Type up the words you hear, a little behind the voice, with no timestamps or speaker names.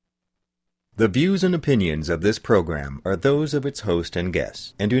The views and opinions of this program are those of its host and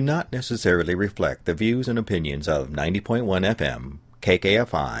guests and do not necessarily reflect the views and opinions of 90.1 FM,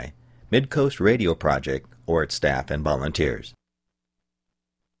 KKFI, Midcoast Radio Project, or its staff and volunteers.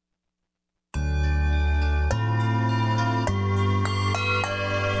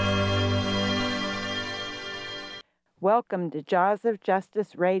 Welcome to Jaws of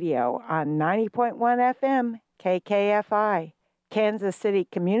Justice Radio on 90.1 FM, KKFI, Kansas City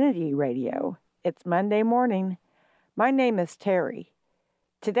Community Radio. It's Monday morning. My name is Terry.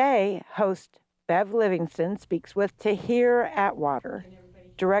 Today, host Bev Livingston speaks with Tahir Atwater,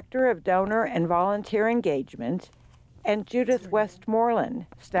 Director of Donor and Volunteer Engagement, and Judith Westmoreland,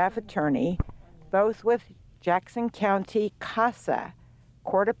 Staff Attorney, both with Jackson County CASA,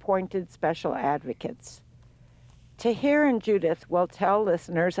 Court-Appointed Special Advocates. Tahir and Judith will tell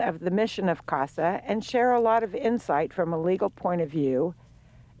listeners of the mission of CASA and share a lot of insight from a legal point of view,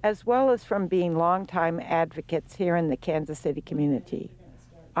 as well as from being longtime advocates here in the Kansas City community.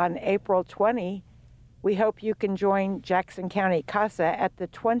 On April 20, we hope you can join Jackson County CASA at the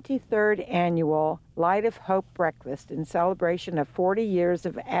 23rd Annual Light of Hope Breakfast in celebration of 40 years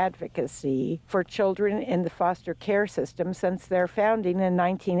of advocacy for children in the foster care system since their founding in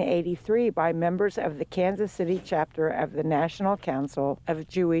 1983 by members of the Kansas City chapter of the National Council of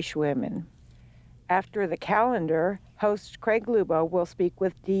Jewish Women. After the calendar, host Craig Lubo will speak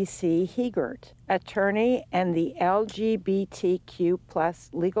with D.C. Hegert, attorney and the LGBTQ+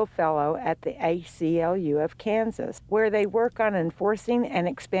 legal fellow at the ACLU of Kansas, where they work on enforcing and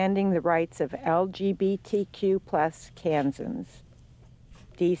expanding the rights of LGBTQ+ Kansans.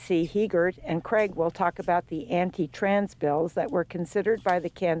 D.C. Hegert and Craig will talk about the anti-trans bills that were considered by the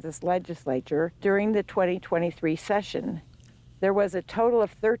Kansas legislature during the 2023 session. There was a total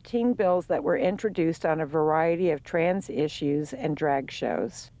of 13 bills that were introduced on a variety of trans issues and drag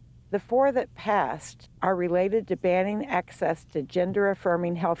shows. The 4 that passed are related to banning access to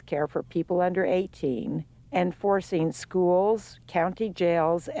gender-affirming health care for people under 18 and forcing schools, county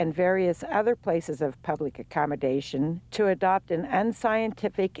jails, and various other places of public accommodation to adopt an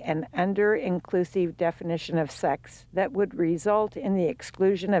unscientific and under-inclusive definition of sex that would result in the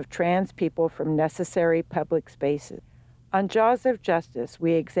exclusion of trans people from necessary public spaces. On Jaws of Justice,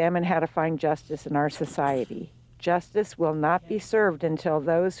 we examine how to find justice in our society. Justice will not be served until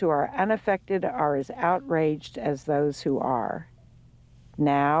those who are unaffected are as outraged as those who are.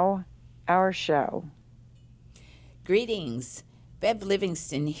 Now, our show. Greetings. Bev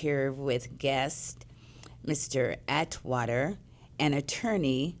Livingston here with guest Mr. Atwater and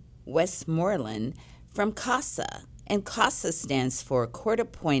attorney Westmoreland from CASA. And CASA stands for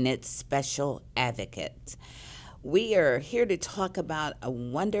Court-Appointed Special Advocate. We are here to talk about a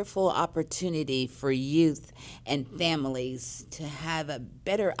wonderful opportunity for youth and families to have a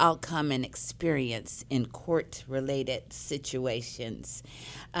better outcome and experience in court-related situations.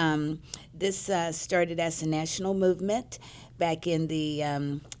 This started as a national movement back in the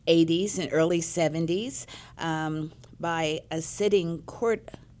 80s and early 70s by a sitting court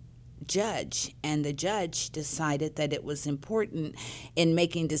judge, and the judge decided that it was important in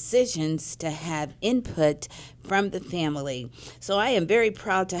making decisions to have input from the family. So I am very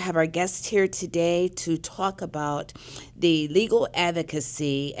proud to have our guest here today to talk about the legal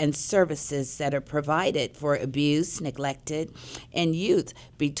advocacy and services that are provided for abused, neglected, and youth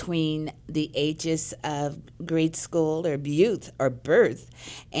between the ages of grade school or youth or birth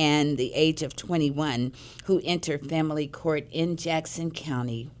and the age of 21 who enter family court in Jackson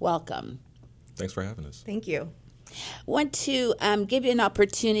County. Welcome. Thanks for having us. Thank you. Want to give you an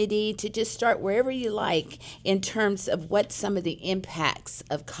opportunity to just start wherever you like in terms of what some of the impacts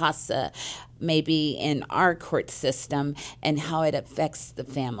of CASA may be in our court system and how it affects the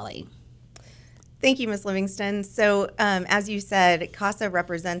family. Thank you, Ms. Livingston. So, as you said, CASA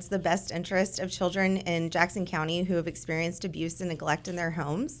represents the best interest of children in Jackson County who have experienced abuse and neglect in their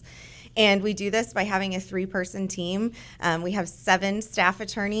homes. And we do this by having a 3-person team. We have 7 staff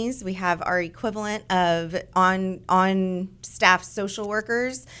attorneys. We have our equivalent of on-staff social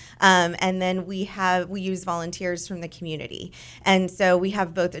workers, and then we use volunteers from the community. And so we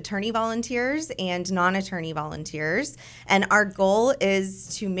have both attorney volunteers and non-attorney volunteers. And our goal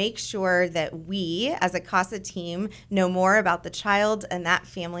is to make sure that we, as a CASA team, know more about the child and that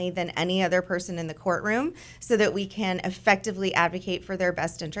family than any other person in the courtroom, so that we can effectively advocate for their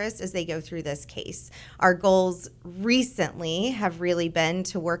best interests as they go through this case. Our goals recently have really been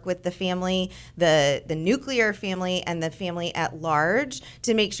to work with the family, the nuclear family, and the family at large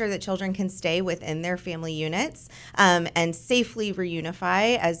to make sure that children can stay within their family units and safely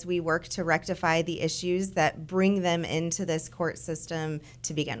reunify as we work to rectify the issues that bring them into this court system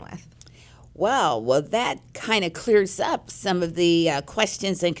to begin with. Wow, well, that kind of clears up some of the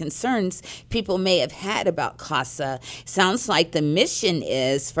questions and concerns people may have had about CASA. Sounds like the mission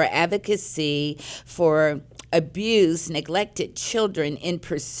is for advocacy for abused, neglected children in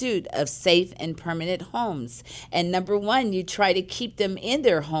pursuit of safe and permanent homes. And number one, you try to keep them in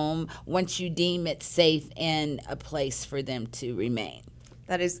their home once you deem it safe and a place for them to remain.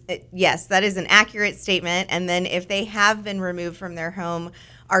 Yes, that is an accurate statement. And then if they have been removed from their home,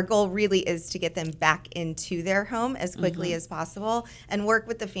 our goal really is to get them back into their home as quickly as possible and work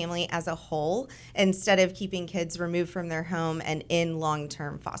with the family as a whole instead of keeping kids removed from their home and in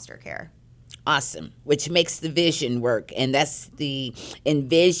long-term foster care. Awesome, which makes the vision work, and that's the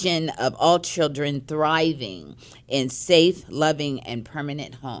envision of all children thriving in safe, loving, and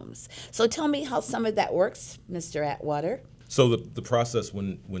permanent homes. So tell me how some of that works, Mr. Atwater. So the process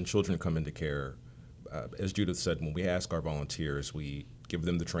when children come into care, as Judith said, when we ask our volunteers, we give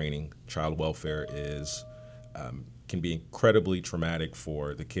them the training. Child welfare can be incredibly traumatic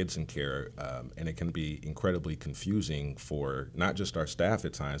for the kids in care, and it can be incredibly confusing for not just our staff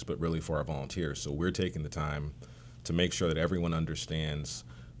at times, but really for our volunteers. So we're taking the time to make sure that everyone understands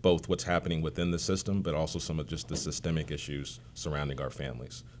both what's happening within the system, but also some of just the systemic issues surrounding our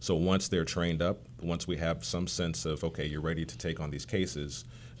families. So once they're trained up, once we have some sense of, okay, you're ready to take on these cases,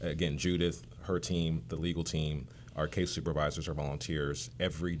 again, Judith, her team, the legal team, our case supervisors, our volunteers,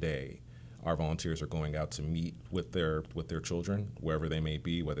 every day, our volunteers are going out to meet with their children, wherever they may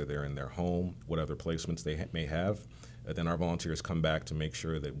be, whether they're in their home, what other placements they may have. And then our volunteers come back to make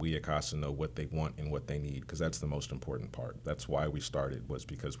sure that we at CASA know what they want and what they need, because that's the most important part. That's why we started, was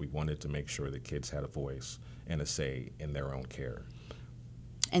because we wanted to make sure that kids had a voice and a say in their own care.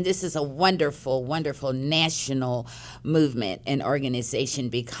 And this is a wonderful, wonderful national movement and organization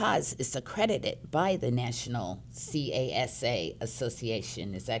because it's accredited by the National CASA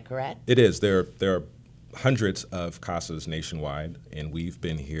Association. Is that correct? It is. There are hundreds of CASAs nationwide, and we've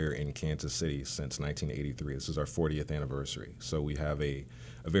been here in Kansas City since 1983. This is our 40th anniversary. So we have a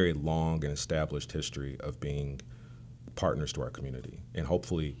very long and established history of being partners to our community, and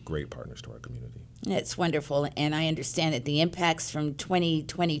hopefully great partners to our community. It's wonderful, and I understand that the impacts from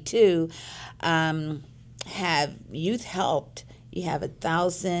 2022 have youth helped. You have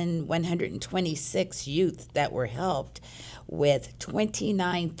 1,126 youth that were helped with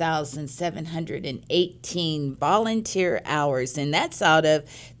 29,718 volunteer hours, and that's out of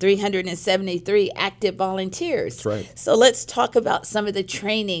 373 active volunteers. That's right. So let's talk about some of the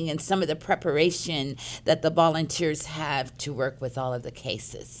training and some of the preparation that the volunteers have to work with all of the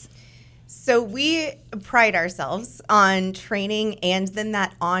cases. So we pride ourselves on training and then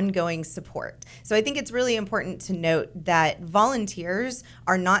that ongoing support. So I think it's really important to note that volunteers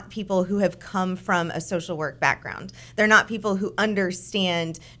are not people who have come from a social work background. They're not people who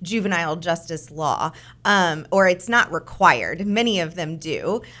understand juvenile justice law, or it's not required. Many of them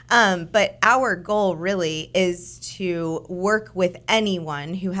do. But our goal really is to work with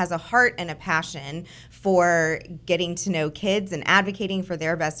anyone who has a heart and a passion for getting to know kids and advocating for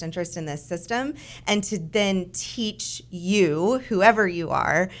their best interest in this system, and to then teach you, whoever you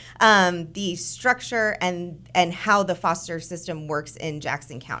are, the structure and how the foster system works in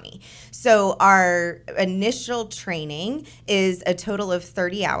Jackson County. So our initial training is a total of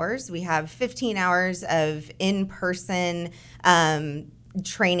 30 hours. We have 15 hours of in-person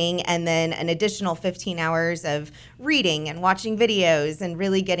training, and then an additional 15 hours of reading and watching videos and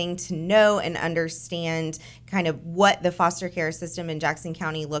really getting to know and understand kind of what the foster care system in Jackson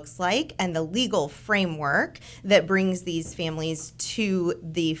County looks like and the legal framework that brings these families to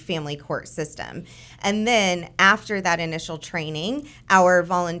the family court system. And then after that initial training, our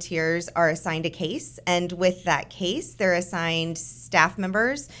volunteers are assigned a case, and with that case, they're assigned staff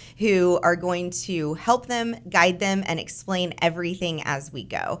members who are going to help them, guide them, and explain everything as we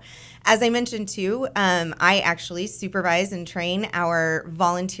go. As I mentioned too, I actually supervise and train our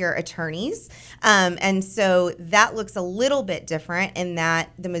volunteer attorneys. And so that looks a little bit different in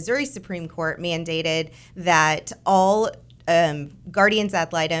that the Missouri Supreme Court mandated that all guardians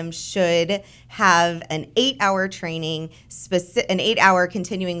ad litem should have an 8-hour training, an 8-hour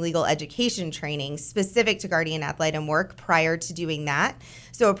continuing legal education training specific to guardian ad litem work prior to doing that.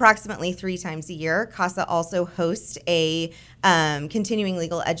 So approximately 3 times a year, CASA also hosts a continuing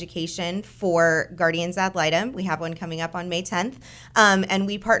legal education for guardians ad litem. We have one coming up on May 10th, and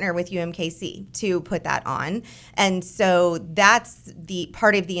we partner with UMKC to put that on. And so that's the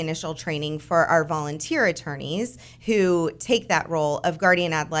part of the initial training for our volunteer attorneys, who to take that role of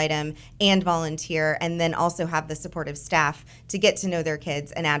guardian ad litem and volunteer, and then also have the supportive staff to get to know their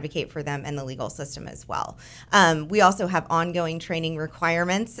kids and advocate for them in the legal system as well. We also have ongoing training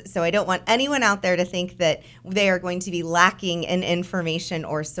requirements, so I don't want anyone out there to think that they are going to be lacking in information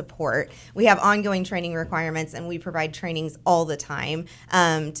or support. We have ongoing training requirements, and we provide trainings all the time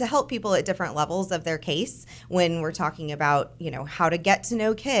to help people at different levels of their case when we're talking about, how to get to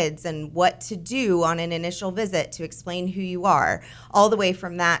know kids and what to do on an initial visit to explain who you are, all the way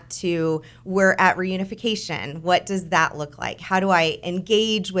from that to we're at reunification. What does that look like? How do I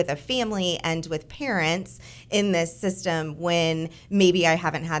engage with a family and with parents in this system when maybe I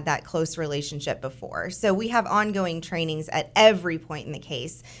haven't had that close relationship before? So we have ongoing trainings at every point in the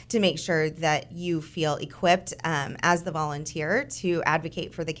case to make sure that you feel equipped as the volunteer to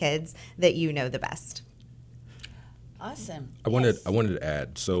advocate for the kids that you know the best. Awesome. I wanted to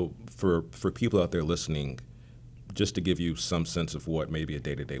add, so for people out there listening, just to give you some sense of what maybe a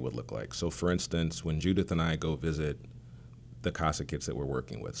day-to-day would look like. So for instance, when Judith and I go visit the CASA kids that we're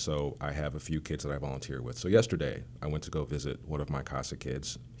working with, so I have a few kids that I volunteer with. So yesterday, I went to go visit one of my CASA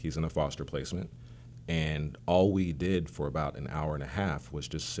kids. He's in a foster placement. And all we did for about an hour and a half was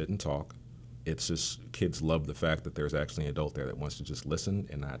just sit and talk. It's just, kids love the fact that there's actually an adult there that wants to just listen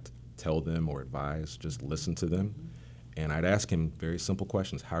and not tell them or advise, just listen to them. And I'd ask him very simple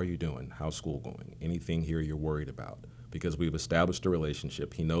questions. How are you doing? How's school going? Anything here you're worried about? Because we've established a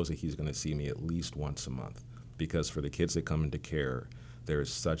relationship. He knows that he's going to see me at least once a month. Because for the kids that come into care, there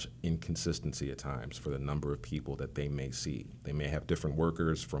is such inconsistency at times for the number of people that they may see. They may have different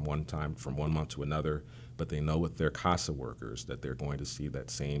workers from one month to another, but they know with their CASA workers that they're going to see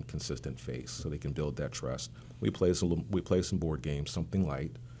that same consistent face, so they can build that trust. We play some board games, something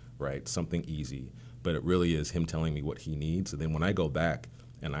light, right? Something easy. But it really is him telling me what he needs. And then when I go back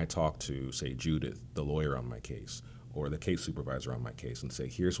and I talk to, say, Judith, the lawyer on my case, or the case supervisor on my case, and say,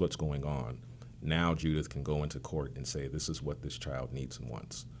 here's what's going on, now Judith can go into court and say, this is what this child needs and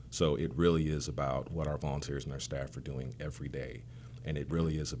wants. So it really is about what our volunteers and our staff are doing every day. And it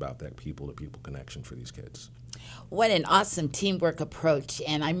really is about that people-to-people connection for these kids. What an awesome teamwork approach.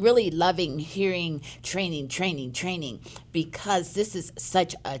 And I'm really loving hearing training, because this is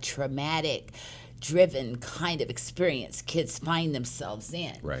such a traumatic driven kind of experience kids find themselves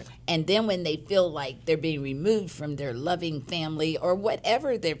in. Right. And then when they feel like they're being removed from their loving family or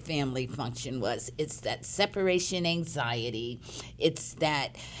whatever their family function was, it's that separation anxiety. It's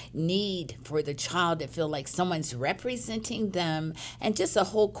that need for the child to feel like someone's representing them, and just a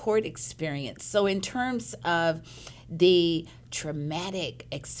whole court experience. So in terms of the traumatic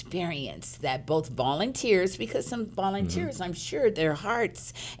experience that both volunteers, because some volunteers, I'm sure their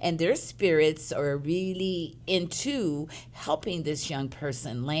hearts and their spirits are really into helping this young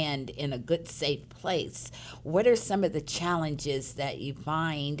person land in a good, safe place. What are some of the challenges that you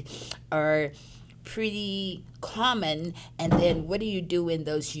find are pretty common, and then what do you do in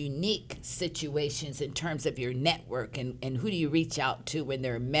those unique situations in terms of your network, and who do you reach out to when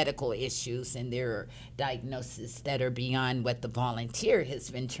there are medical issues and there are diagnoses that are beyond what the volunteer has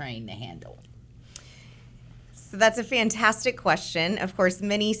been trained to handle? So that's a fantastic question. Of course,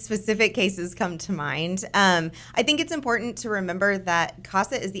 many specific cases come to mind. I think it's important to remember that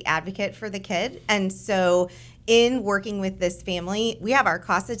CASA is the advocate for the kid, and so in working with this family, we have our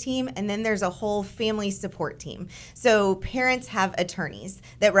CASA team, and then there's a whole family support team. So parents have attorneys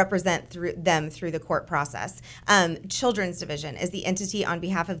that represent them through the court process. Children's Division is the entity on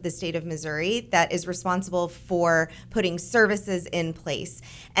behalf of the state of Missouri that is responsible for putting services in place.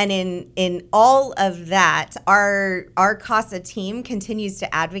 And in all of that, our CASA team continues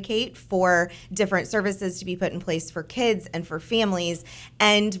to advocate for different services to be put in place for kids and for families.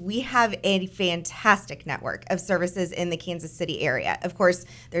 And we have a fantastic network of services in the Kansas City area. Of course,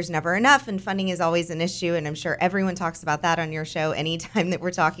 there's never enough, and funding is always an issue, and I'm sure everyone talks about that on your show anytime that we're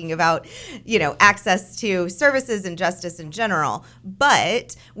talking about, access to services and justice in general.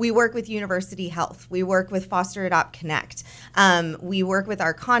 But we work with University Health. We work with Foster Adopt Connect. We work with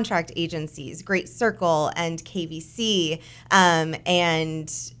our contract agencies, Great Circle and KVC,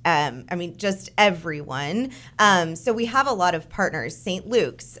 just everyone. So we have a lot of partners. St.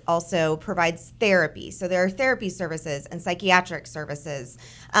 Luke's also provides therapy. So there are therapy services and psychiatric services,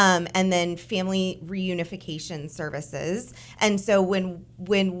 and then family reunification services. And so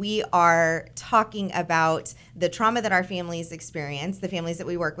when we are talking about the trauma that our families experience, the families that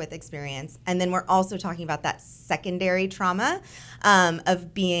we work with experience, and then we're also talking about that secondary trauma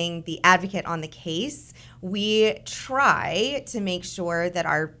of being the advocate on the case, we try to make sure that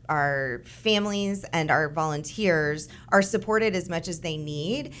our families and our volunteers are supported as much as they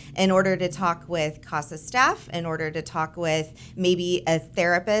need in order to talk with CASA staff, in order to talk with maybe a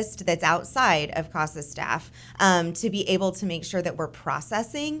therapist that's outside of CASA staff, to be able to make sure that we're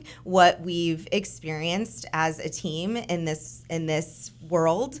processing what we've experienced as a team in this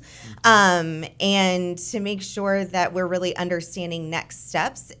world, and to make sure that we're really understanding next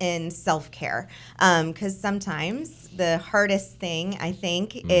steps in self-care. Because sometimes the hardest thing, I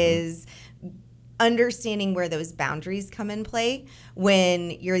think, is understanding where those boundaries come in play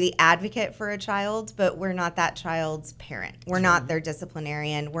when you're the advocate for a child, but we're not that child's parent. We're not their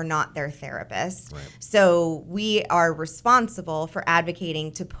disciplinarian. We're not their therapist. Right. So we are responsible for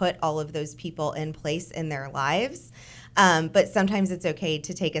advocating to put all of those people in place in their lives. But sometimes it's okay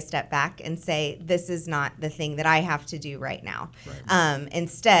to take a step back and say, this is not the thing that I have to do right now. Right.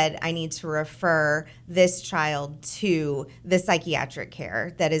 Instead, I need to refer this child to the psychiatric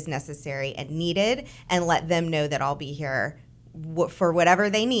care that is necessary and needed, and let them know that I'll be here for whatever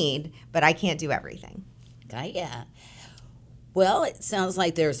they need, but I can't do everything. Yeah. Well, it sounds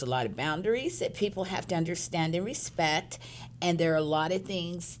like there's a lot of boundaries that people have to understand and respect, and there are a lot of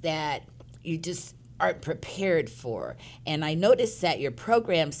things that you just aren't prepared for. And I noticed that your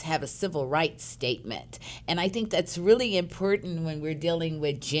programs have a civil rights statement. And I think that's really important when we're dealing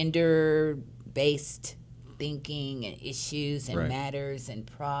with gender-based thinking and issues and matters and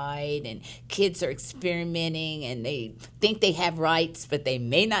pride, and kids are experimenting and they think they have rights, but they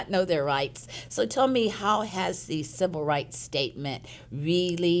may not know their rights. So tell me, how has the civil rights statement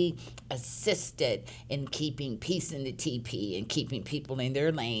really assisted in keeping peace in the TP and keeping people in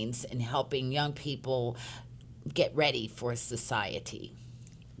their lanes and helping young people get ready for society?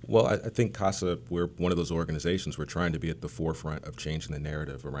 Well, I think CASA, we're one of those organizations, we're trying to be at the forefront of changing the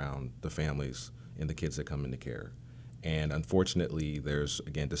narrative around the families and the kids that come into care. And unfortunately, there's,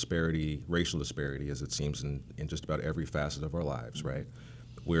 again, disparity, racial disparity, as it seems in just about every facet of our lives, right?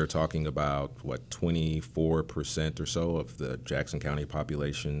 We're talking about, 24% or so of the Jackson County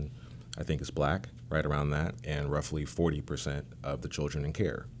population, I think, is black, right around that, and roughly 40% of the children in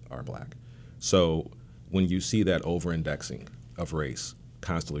care are black. So when you see that over-indexing of race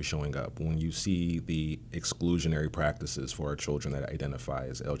constantly showing up, when you see the exclusionary practices for our children that identify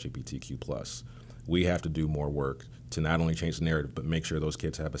as LGBTQ+, we have to do more work to not only change the narrative, but make sure those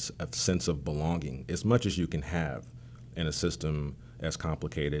kids have a sense of belonging, as much as you can have in a system as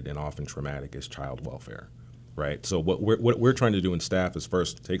complicated and often traumatic as child welfare, right? So what we're trying to do in staff is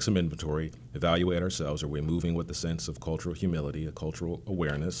first take some inventory, evaluate ourselves. Are we moving with a sense of cultural humility, a cultural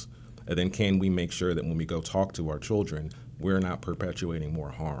awareness? And then can we make sure that when we go talk to our children, we're not perpetuating more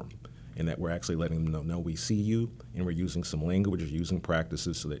harm, and that we're actually letting them know, no, we see you, and we're using some language, using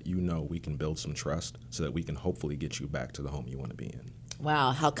practices so that we can build some trust so that we can hopefully get you back to the home you want to be in.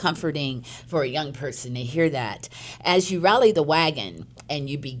 Wow, how comforting for a young person to hear that. As you rally the wagon and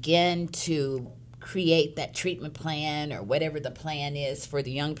you begin to create that treatment plan or whatever the plan is for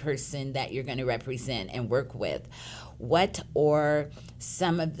the young person that you're going to represent and work with, what are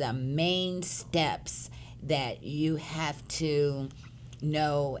some of the main steps that you have to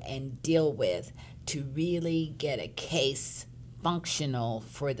know and deal with to really get a case functional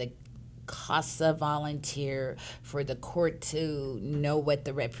for the CASA volunteer, for the court to know what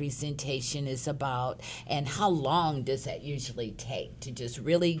the representation is about, and how long does that usually take to just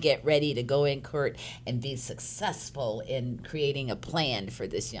really get ready to go in court and be successful in creating a plan for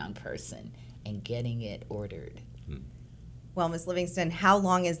this young person and getting it ordered? Well, Ms. Livingston, how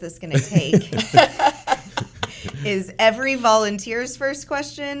long is this going to take? Is every volunteer's first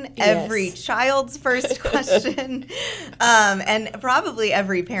question, every child's first question, and probably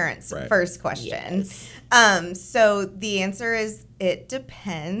every parent's first question. Yes. So the answer is it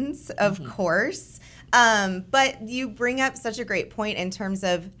depends, of course. But you bring up such a great point in terms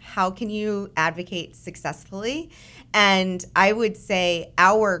of how can you advocate successfully. And I would say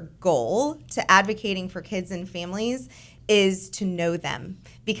our goal to advocating for kids and families is to know them,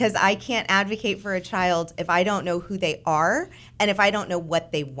 because I can't advocate for a child if I don't know who they are and if I don't know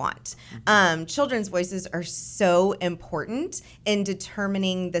what they want. Children's voices are so important in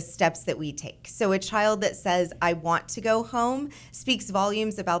determining the steps that we take. So a child that says, I want to go home, speaks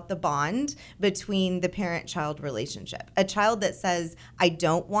volumes about the bond between the parent-child relationship. A child that says, I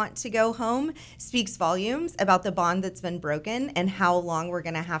don't want to go home, speaks volumes about the bond that's been broken and how long we're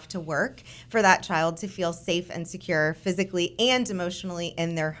going to have to work for that child to feel safe and secure physically and emotionally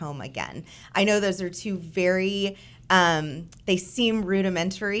in their home again. I know those are two very they seem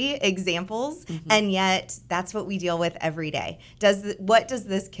rudimentary examples, and yet that's what we deal with every day. What does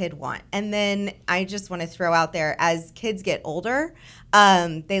this kid want? And then I just want to throw out there, as kids get older,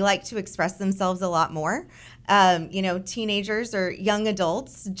 they like to express themselves a lot more. Teenagers or young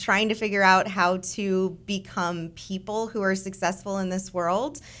adults trying to figure out how to become people who are successful in this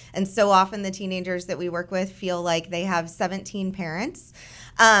world. And so often the teenagers that we work with feel like they have 17 parents.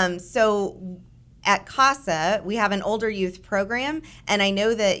 So at CASA, we have an older youth program, and I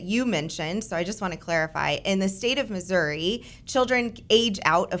know that you mentioned, so I just want to clarify, in the state of Missouri, children age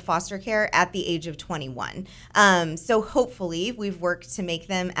out of foster care at the age of 21. So hopefully we've worked to make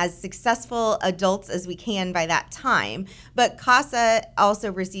them as successful adults as we can by that time, but CASA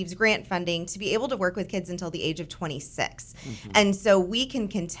also receives grant funding to be able to work with kids until the age of 26. And so we can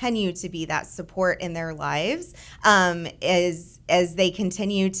continue to be that support in their lives as they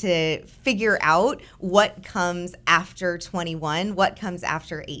continue to figure out what comes after 21, what comes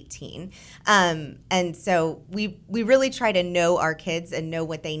after 18. And so we really try to know our kids and know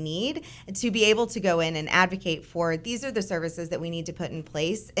what they need to be able to go in and advocate for, these are the services that we need to put in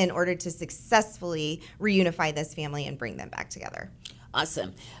place in order to successfully reunify this family and bring them back together.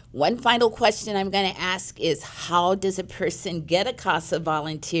 Awesome. One final question I'm going to ask is, how does a person get a CASA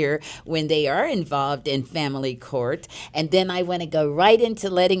volunteer when they are involved in family court? And then I want to go right into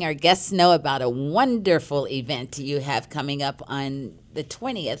letting our guests know about a wonderful event you have coming up on the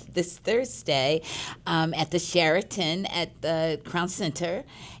 20th, this Thursday, at the Sheraton at the Crown Center.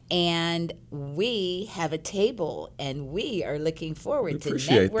 And we have a table, and we are looking forward to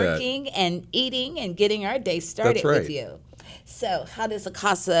networking and eating and getting our day started with you. So how does a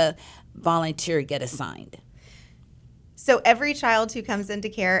CASA volunteer get assigned? So every child who comes into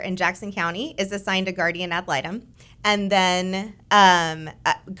care in Jackson County is assigned a guardian ad litem. And then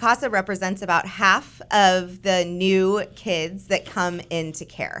CASA represents about half of the new kids that come into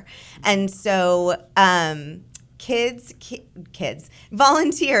care. And so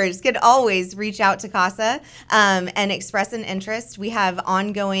volunteers could always reach out to CASA and express an interest. We have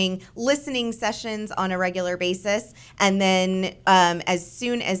ongoing listening sessions on a regular basis. And then as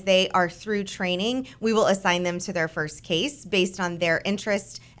soon as they are through training, we will assign them to their first case based on their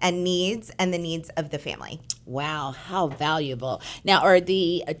interest and needs and the needs of the family. Wow, how valuable. Now, are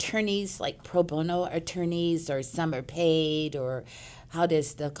the attorneys like pro bono attorneys, or some are paid, or how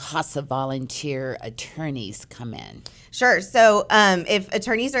does the CASA volunteer attorneys come in? Sure. So if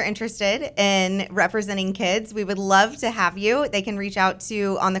attorneys are interested in representing kids, we would love to have you. They can reach out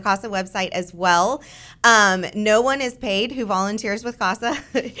to on the CASA website as well. No one is paid who volunteers with CASA.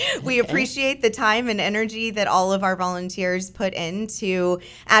 We appreciate the time and energy that all of our volunteers put into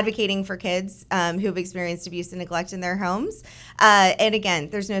advocating for kids who have experienced abuse and neglect in their homes. And again,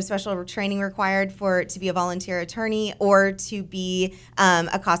 there's no special training required to be a volunteer attorney or to be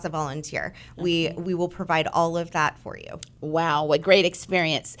a CASA volunteer. Okay. We will provide all of that for you. Wow, what great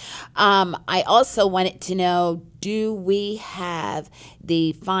experience. I also wanted to know, do we have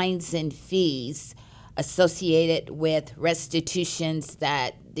the fines and fees associated with restitutions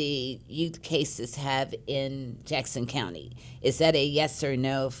that the youth cases have in Jackson County? Is that a yes or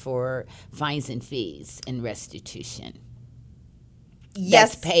no for fines and fees and restitution?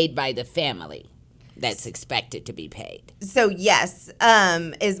 Yes. That's paid by the family. That's expected to be paid. So yes,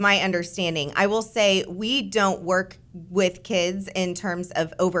 is my understanding. I will say we don't work with kids in terms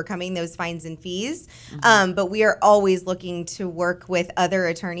of overcoming those fines and fees, but we are always looking to work with other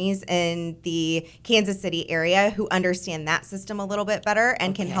attorneys in the Kansas City area who understand that system a little bit better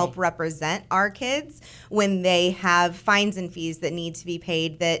and can help represent our kids when they have fines and fees that need to be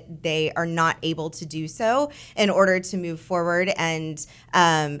paid that they are not able to do so in order to move forward and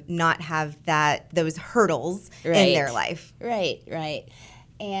not have those hurdles in their life. Right.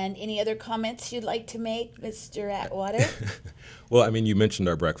 And any other comments you'd like to make, Mr. Atwater? Well, I mean, you mentioned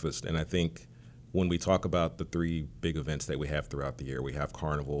our breakfast, and I think when we talk about the three big events that we have throughout the year, we have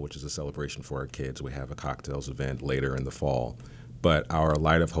Carnival, which is a celebration for our kids. We have a cocktails event later in the fall. But our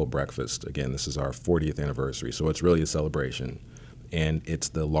Light of Hope breakfast, again, this is our 40th anniversary, so it's really a celebration. And it's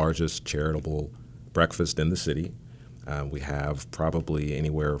the largest charitable breakfast in the city. We have probably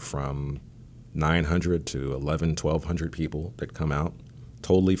anywhere from 900 to 1,200 people that come out.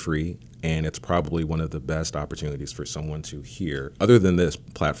 Totally free, and it's probably one of the best opportunities for someone to hear, other than this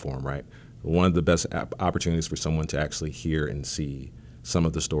platform, right? One of the best opportunities for someone to actually hear and see some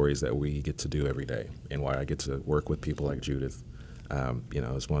of the stories that we get to do every day, and why I get to work with people like Judith.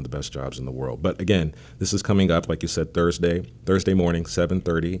 It's one of the best jobs in the world. But again, this is coming up, like you said, Thursday morning,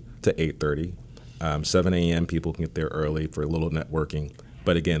 7:30 to 8:30. 7 a.m. people can get there early for a little networking.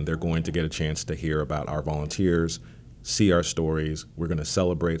 But again, they're going to get a chance to hear about our volunteers, see our stories. We're going to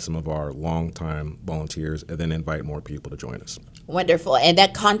celebrate some of our longtime volunteers and then invite more people to join us. Wonderful. And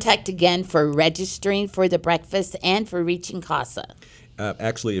that contact again for registering for the breakfast and for reaching CASA.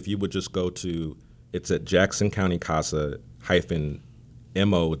 Actually, if you would just go to, it's at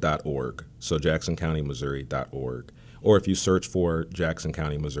jacksoncountykasa-mo.org, so jacksoncountymissouri.org. Or if you search for Jackson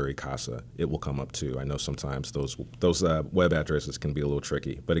County, Missouri CASA, it will come up too. I know sometimes those web addresses can be a little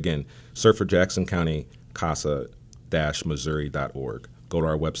tricky. But again, search for Jackson County CASA-missouri.org. Go to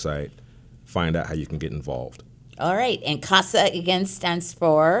our website, find out how you can get involved. All right. And CASA again stands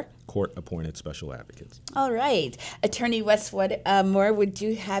for? Court Appointed Special Advocates. All right. Attorney Westmore, would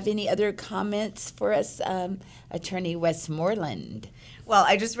you have any other comments for us? Attorney Westmoreland. Well,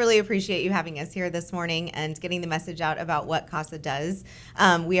 I just really appreciate you having us here this morning and getting the message out about what CASA does.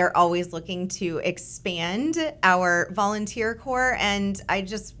 We are always looking to expand our volunteer corps, and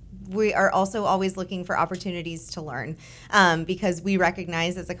we are also always looking for opportunities to learn because we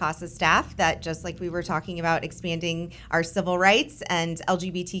recognize as a CASA staff that just like we were talking about expanding our civil rights and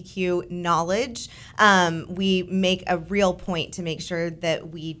LGBTQ knowledge, we make a real point to make sure that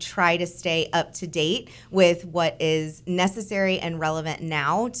we try to stay up to date with what is necessary and relevant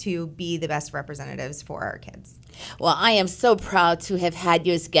now to be the best representatives for our kids. Well, I am so proud to have had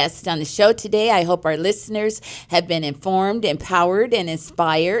you as guests on the show today. I hope our listeners have been informed, empowered, and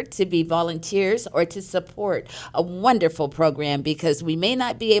inspired to be volunteers or to support a wonderful program, because we may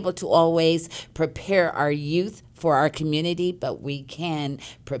not be able to always prepare our youth for our community, but we can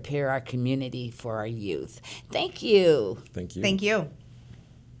prepare our community for our youth. Thank you. Thank you. Thank you.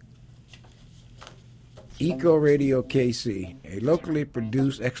 Eco Radio KC, a locally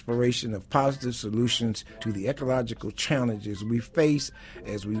produced exploration of positive solutions to the ecological challenges we face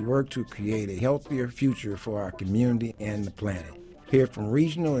as we work to create a healthier future for our community and the planet. Hear from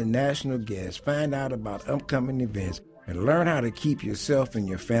regional and national guests, find out about upcoming events, and learn how to keep yourself and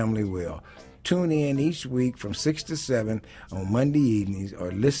your family well. Tune in each week from 6 to 7 on Monday evenings,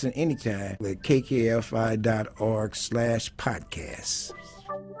 or listen anytime at kkfi.org/podcasts.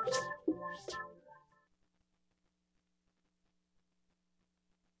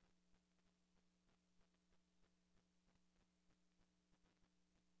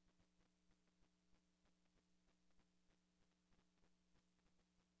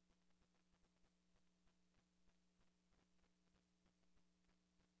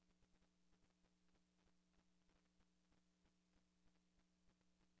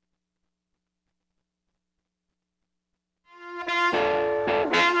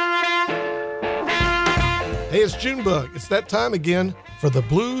 Hey, it's Junebug. It's that time again for the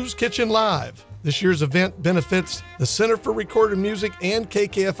Blues Kitchen Live. This year's event benefits the Center for Recorded Music and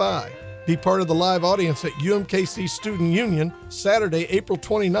KKFI. Be part of the live audience at UMKC Student Union Saturday, April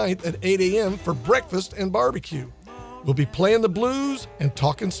 29th at 8 a.m. for breakfast and barbecue. We'll be playing the blues and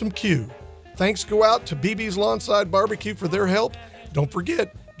talking some Q. Thanks go out to BB's Lawnside Barbecue for their help. Don't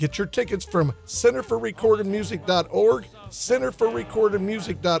forget, get your tickets from centerforrecordedmusic.org,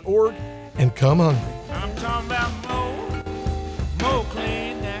 centerforrecordedmusic.org, and come hungry. I'm talking about more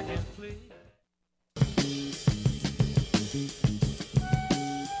clean than can please.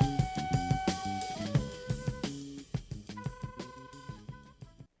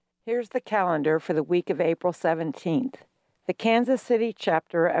 Here's the calendar for the week of April 17th. The Kansas City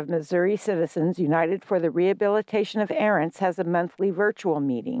chapter of Missouri Citizens United for the Rehabilitation of Errants has a monthly virtual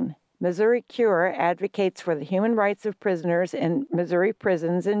meeting. Missouri Cure advocates for the human rights of prisoners in Missouri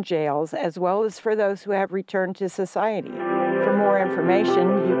prisons and jails, as well as for those who have returned to society. For more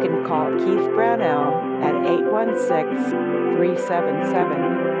information, you can call Keith Brownell at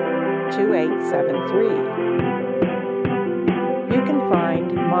 816-377-2873. You can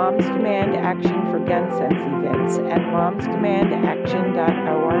find Moms Demand Action for Gun Sense events at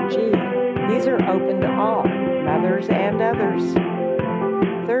momsdemandaction.org. These are open to all, mothers and others.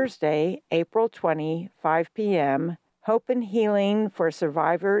 Thursday, April 20, 5 p.m., Hope and Healing for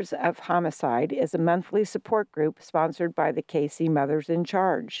Survivors of Homicide is a monthly support group sponsored by the KC Mothers in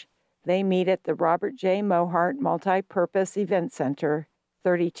Charge. They meet at the Robert J. Mohart Multi-Purpose Event Center,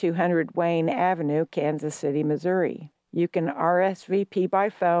 3200 Wayne Avenue, Kansas City, Missouri. You can RSVP by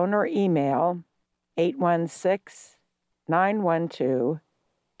phone or email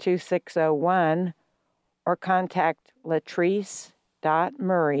 816-912-2601 or contact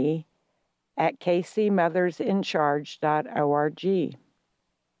latrice.murray@kcmothersincharge.org.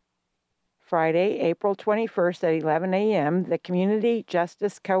 Friday, April 21st at 11 a.m., the Community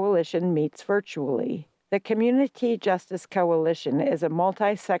Justice Coalition meets virtually. The Community Justice Coalition is a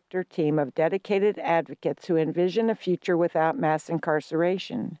multi-sector team of dedicated advocates who envision a future without mass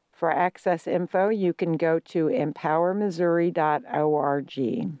incarceration. For access info, you can go to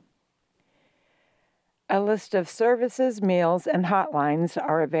empowermissouri.org. A list of services, meals, and hotlines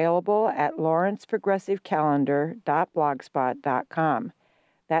are available at lawrenceprogressivecalendar.blogspot.com.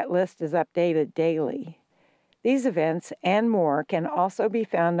 That list is updated daily. These events and more can also be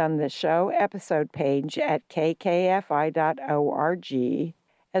found on the show episode page at kkfi.org,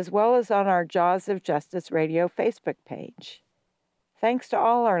 as well as on our Jaws of Justice Radio Facebook page. Thanks to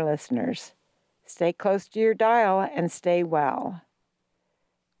all our listeners. Stay close to your dial and stay well.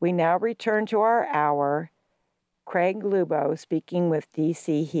 We now return to our hour. Craig Lubo speaking with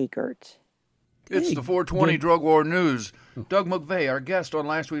D.C. Heegert. It's the 420 Drug War News. Doug McVeigh, our guest on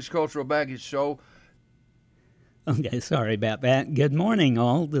last week's Cultural Baggage Show. Okay, sorry about that. Good morning,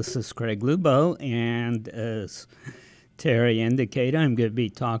 all. This is Craig Lubo, and as Terry indicated, I'm going to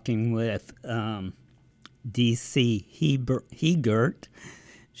be talking with D.C. Heegert.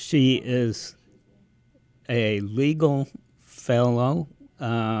 She is a legal fellow.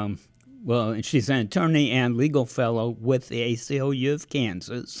 She's an attorney and legal fellow with the ACLU of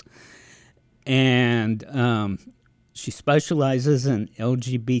Kansas. And she specializes in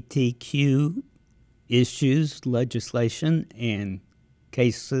LGBTQ issues, legislation, and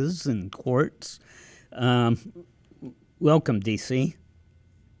cases in courts. Welcome, D.C.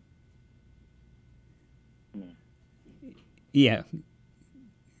 Yeah.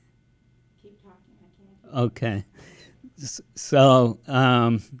 Keep talking. I can't. Okay. So,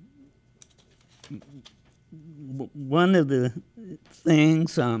 one of the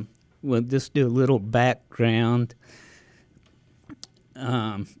things, we'll just do a little background.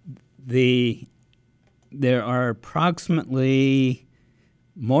 There are approximately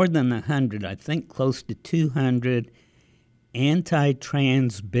more than 100, I think close to 200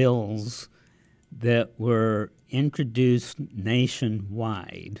 anti-trans bills that were introduced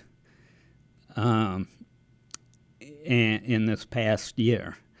nationwide in this past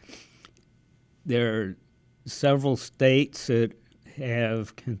year. There are several states that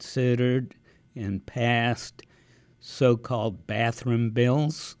have considered and passed so-called bathroom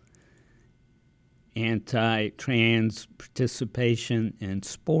bills, anti-trans participation in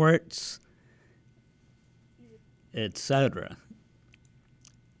sports, etc.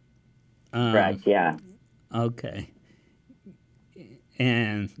 Correct, yeah. Okay.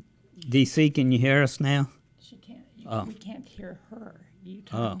 And DC, can you hear us now? She can't. Oh. We can't hear her. You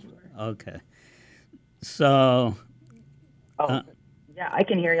talk to her. Okay. So. Yeah, I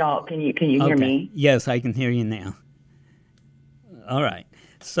can hear y'all. Can you hear me? Yes, I can hear you now. All right.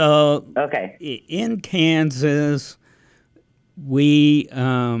 So. Okay. In Kansas, we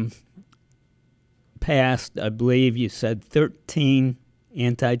passed, I believe you said, 13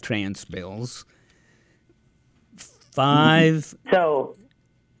 anti-trans bills. Five. So.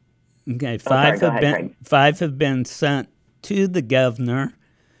 Okay, five have been sent to the governor,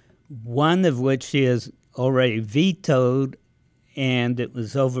 one of which he has already vetoed, and it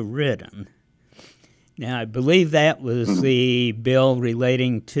was overridden. Now, I believe that was the bill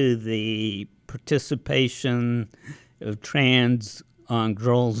relating to the participation of trans on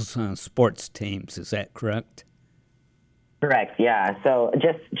girls' sports teams. Is that correct? Correct, yeah. So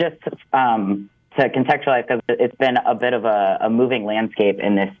just to contextualize, because it's been a bit of a moving landscape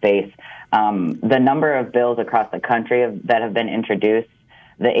in this space, the number of bills across the country that have been introduced,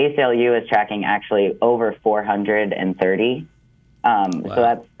 the ACLU is tracking actually over 430. Wow.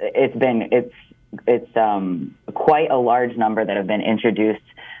 So it's quite a large number that have been introduced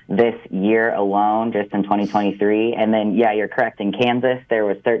this year alone, just in 2023. And then, yeah, you're correct. In Kansas, there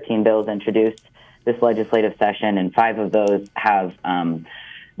was 13 bills introduced this legislative session, and 5 of those have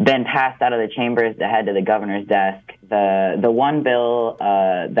been passed out of the chambers to head to the governor's desk. The one bill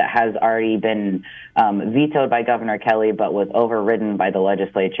that has already been vetoed by Governor Kelly but was overridden by the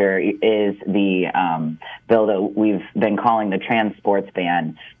legislature is the bill that we've been calling the trans sports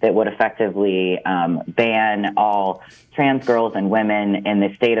ban, that would effectively ban all trans girls and women in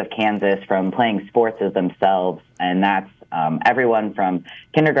the state of Kansas from playing sports as themselves, and that's everyone from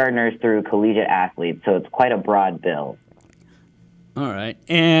kindergartners through collegiate athletes, so it's quite a broad bill. All right.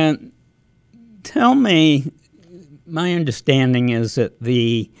 And tell me, my understanding is that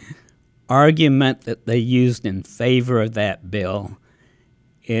the argument that they used in favor of that bill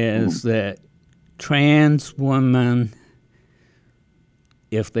is that trans women,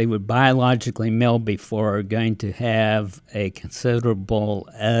 if they were biologically male before, are going to have a considerable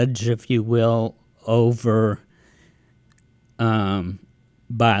edge, if you will, over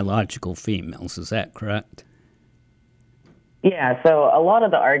biological females. Is that correct? Yeah, so a lot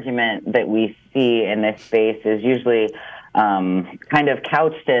of the argument that we see in this space is usually kind of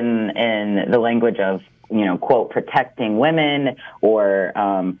couched in the language of, quote, protecting women or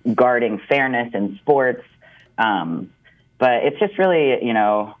guarding fairness in sports. But it's just really,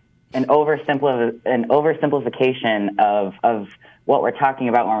 an oversimplification of what we're talking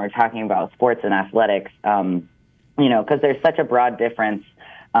about when we're talking about sports and athletics, because there's such a broad difference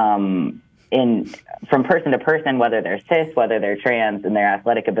from person to person, whether they're cis, whether they're trans, in their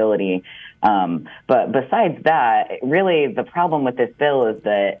athletic ability. But besides that, really the problem with this bill is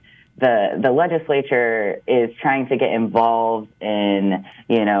that the legislature is trying to get involved in,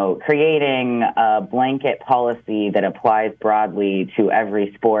 creating a blanket policy that applies broadly to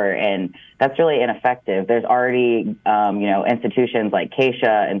every sport, and that's really ineffective. There's already, institutions like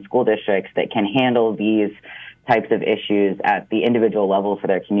CASHA and school districts that can handle these types of issues at the individual level for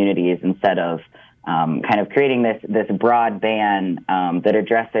their communities instead of kind of creating this broad ban that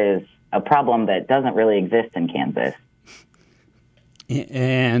addresses a problem that doesn't really exist in Kansas.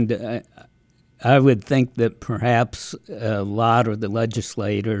 And I would think that perhaps a lot of the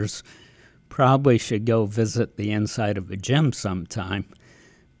legislators probably should go visit the inside of a gym sometime,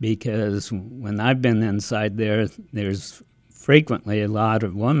 because when I've been inside there, there's frequently a lot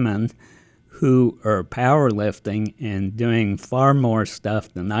of women who are powerlifting and doing far more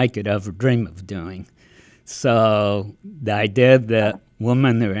stuff than I could ever dream of doing. So the idea that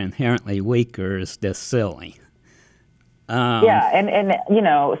women are inherently weaker is just silly. And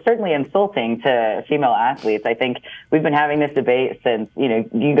certainly insulting to female athletes. I think we've been having this debate since,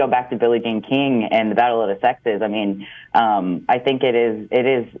 you go back to Billie Jean King and the Battle of the Sexes. I mean, I think it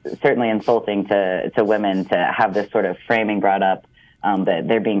is certainly insulting to women to have this sort of framing brought up, that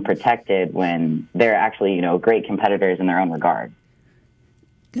they're being protected when they're actually, great competitors in their own regard.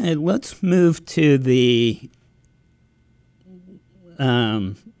 Okay, let's move to the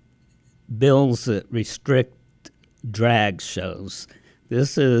bills that restrict drag shows.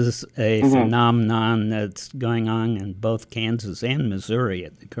 This is a phenomenon that's going on in both Kansas and Missouri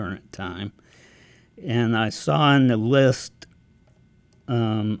at the current time. And I saw in the list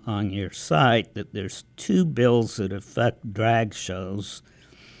on your site that there's 2 bills that affect drag shows.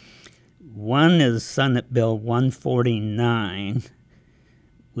 One is Senate Bill 149,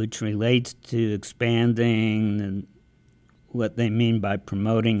 which relates to expanding what they mean by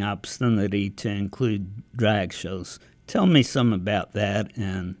promoting obscenity to include drag shows. Tell me some about that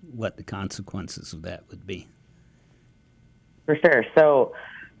and what the consequences of that would be. For sure. So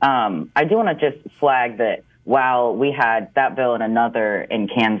I do want to just flag that while we had that bill and another in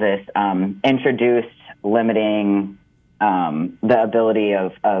Kansas introduced limiting the ability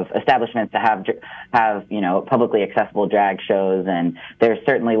of establishments to have publicly accessible drag shows, and there's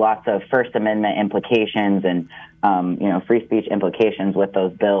certainly lots of First Amendment implications and free speech implications with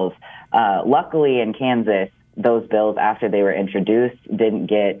those bills. Luckily in Kansas, those bills, after they were introduced, didn't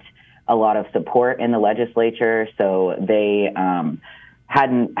get a lot of support in the legislature, so they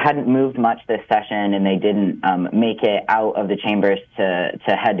hadn't moved much this session, and they didn't make it out of the chambers to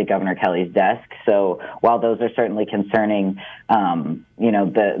head to Governor Kelly's desk. So while those are certainly concerning,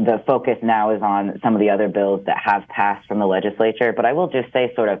 the focus now is on some of the other bills that have passed from the legislature. But I will just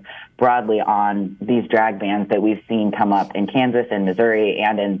say sort of broadly on these drag bans that we've seen come up in Kansas and Missouri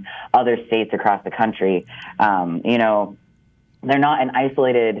and in other states across the country, they're not an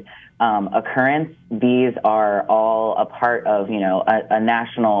isolated occurrence. These are all a part of, a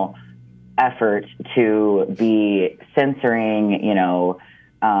national effort to be censoring,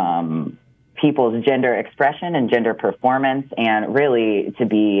 people's gender expression and gender performance, and really to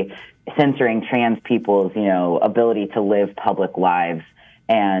be censoring trans people's, ability to live public lives.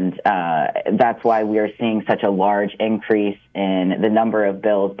 And that's why we are seeing such a large increase in the number of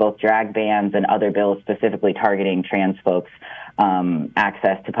bills, both drag bans and other bills specifically targeting trans folks'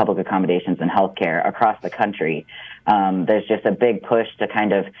 access to public accommodations and healthcare across the country. There's just a big push to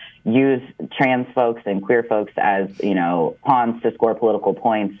kind of use trans folks and queer folks as, pawns to score political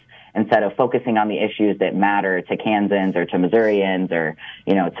points instead of focusing on the issues that matter to Kansans or to Missourians or,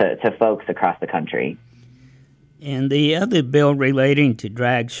 to folks across the country. And the other bill relating to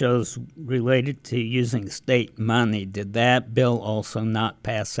drag shows related to using state money, did that bill also not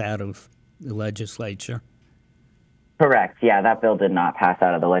pass out of the legislature? Correct. Yeah, that bill did not pass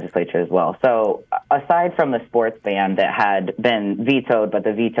out of the legislature as well. So aside from the sports ban that had been vetoed, but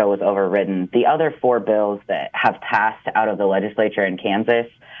the veto was overridden, the other 4 bills that have passed out of the legislature in Kansas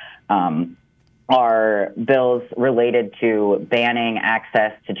are bills related to banning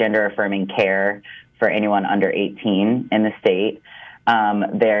access to gender-affirming care for anyone under 18 in the state.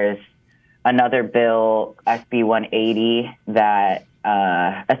 There's another bill, SB 180, that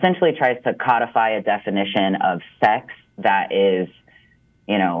essentially tries to codify a definition of sex that is,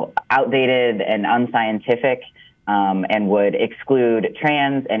 outdated and unscientific, and would exclude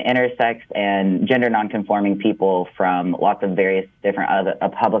trans and intersex and gender nonconforming people from lots of various different other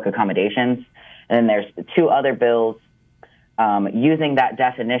public accommodations. And then there's 2 other bills using that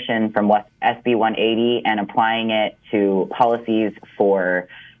definition from SB 180 and applying it to policies for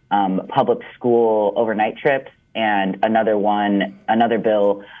public school overnight trips, and another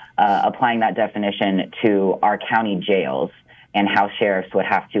bill applying that definition to our county jails and how sheriffs would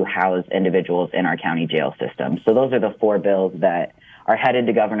have to house individuals in our county jail system. So those are the 4 bills that are headed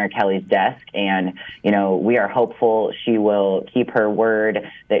to Governor Kelly's desk. And, we are hopeful she will keep her word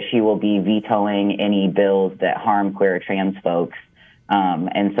that she will be vetoing any bills that harm queer or trans folks.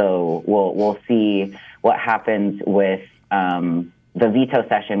 And so we'll see what happens with the veto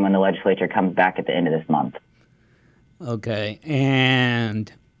session when the legislature comes back at the end of this month. Okay.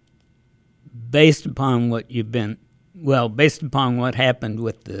 And based upon what happened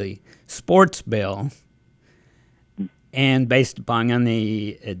with the sports bill, and based upon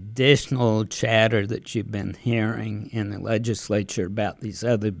the additional chatter that you've been hearing in the legislature about these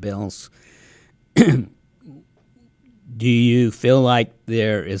other bills, do you feel like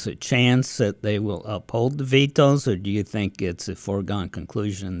there is a chance that they will uphold the vetoes, or do you think it's a foregone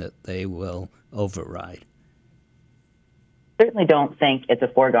conclusion that they will override? Certainly don't think it's a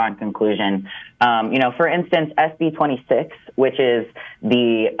foregone conclusion. For instance, SB 26, which is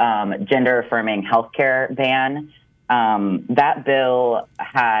the gender-affirming healthcare ban, that bill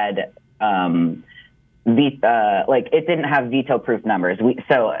had it didn't have veto-proof numbers.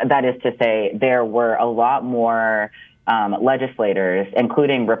 So that is to say, there were a lot more legislators,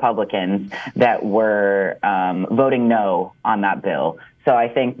 including Republicans, that were voting no on that bill. So I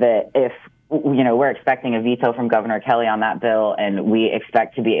think that if we're expecting a veto from Governor Kelly on that bill, and we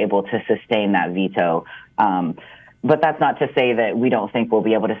expect to be able to sustain that veto. But that's not to say that we don't think we'll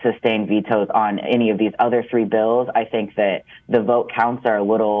be able to sustain vetoes on any of these other 3 bills. I think that the vote counts are a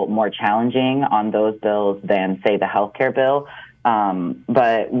little more challenging on those bills than, say, the healthcare bill.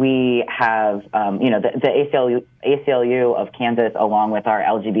 But we have, the ACLU of Kansas, along with our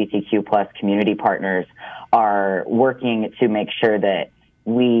LGBTQ plus community partners, are working to make sure that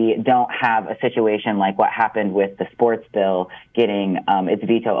we don't have a situation like what happened with the sports bill getting its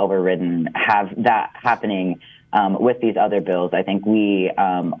veto overridden, have that happening with these other bills. I think we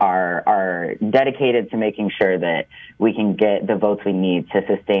are dedicated to making sure that we can get the votes we need to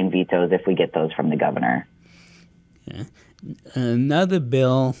sustain vetoes if we get those from the governor. Yeah. Another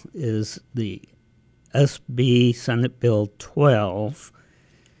bill is the SB Senate Bill 12,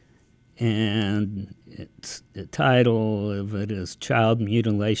 and the title of it is Child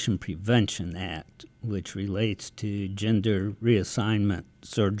Mutilation Prevention Act, which relates to gender reassignment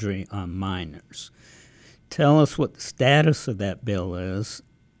surgery on minors. Tell us what the status of that bill is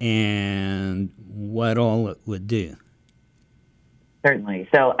and what all it would do. Certainly.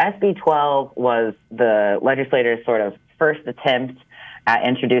 So SB 12 was the legislators' sort of first attempt at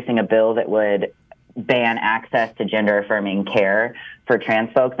introducing a bill that would ban access to gender-affirming care for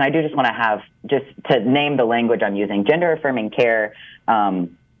trans folks. And I do just want to have, just to name the language I'm using, gender-affirming care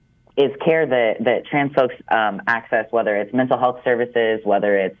is care that trans folks access, whether it's mental health services,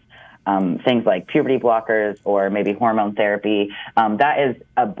 whether it's things like puberty blockers or maybe hormone therapy. That is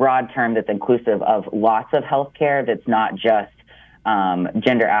a broad term that's inclusive of lots of health care that's not just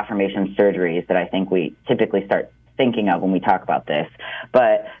gender affirmation surgeries that I think we typically start thinking of when we talk about this.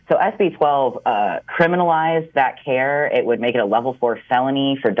 But so SB 12 criminalized that care. It would make it a level 4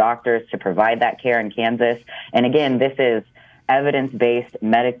 felony for doctors to provide that care in Kansas. And again, this is evidence-based,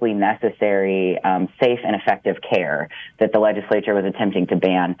 medically necessary, safe and effective care that the legislature was attempting to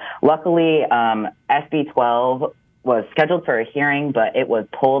ban. Luckily, SB 12 was scheduled for a hearing, but it was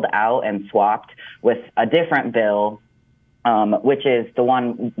pulled out and swapped with a different bill, which is the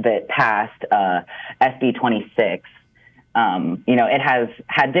one that passed, SB 26. It has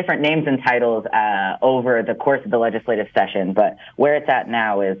had different names and titles over the course of the legislative session, but where it's at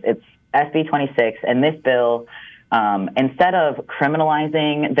now is it's SB 26, and this bill, instead of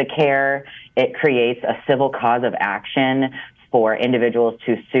criminalizing the care, it creates a civil cause of action for individuals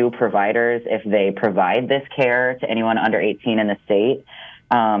to sue providers if they provide this care to anyone under 18 in the state.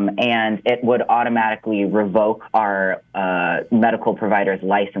 And it would automatically revoke our medical providers'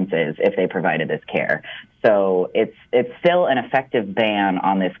 licenses if they provided this care. So it's still an effective ban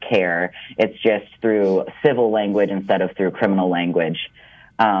on this care. It's just through civil language instead of through criminal language.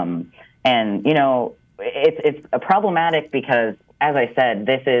 It's problematic because, as I said,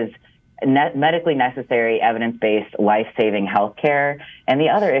 this is medically necessary, evidence-based, life-saving health care. And the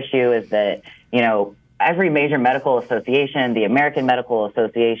other issue is that, every major medical association, the American Medical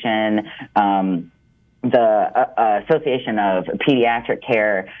Association, the Association of Pediatric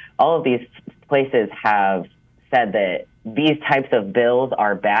Care, all of these places have said that these types of bills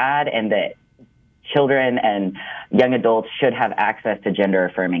are bad and that children and young adults should have access to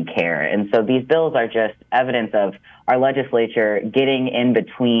gender-affirming care. And so these bills are just evidence of our legislature getting in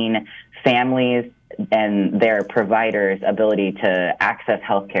between families and their providers' ability to access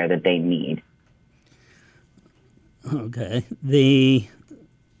health care that they need. Okay.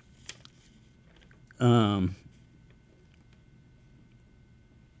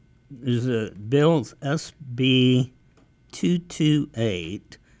 There's a bill, SB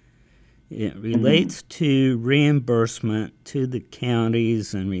 228. It relates to reimbursement to the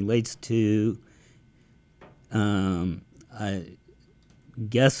counties and relates to, I'm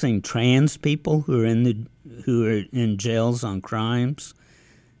guessing, trans people who are in jails on crimes.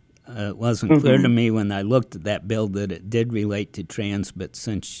 It wasn't clear to me when I looked at that bill that it did relate to trans, but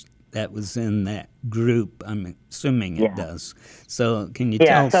since that was in that group, I'm assuming it does. So can you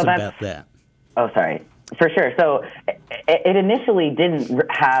tell us about that? Oh, sorry. For sure. So it initially didn't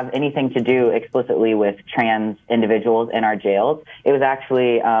have anything to do explicitly with trans individuals in our jails. It was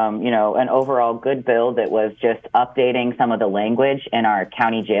actually, an overall good bill that was just updating some of the language in our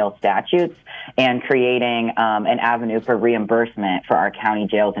county jail statutes and creating an avenue for reimbursement for our county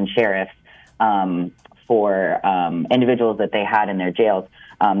jails and sheriffs for individuals that they had in their jails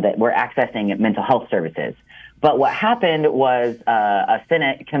that were accessing mental health services. But what happened was a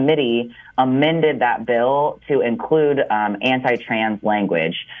Senate committee amended that bill to include anti-trans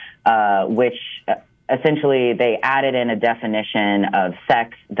language, which essentially they added in a definition of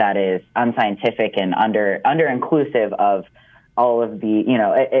sex that is unscientific and under-inclusive of all of the,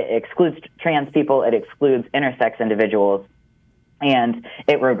 it excludes trans people, it excludes intersex individuals, and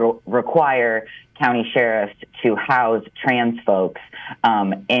it require county sheriffs to house trans folks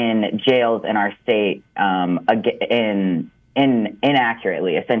in jails in our state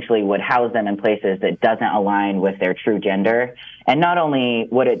inaccurately. Essentially would house them in places that doesn't align with their true gender. And not only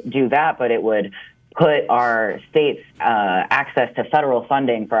would it do that, but it would put our state's access to federal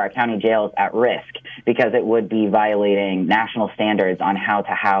funding for our county jails at risk because it would be violating national standards on how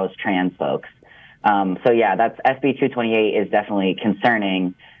to house trans folks. That's SB 228 is definitely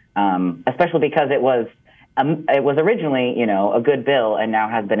concerning, especially because it was originally, a good bill and now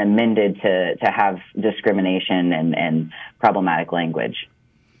has been amended to have discrimination and problematic language.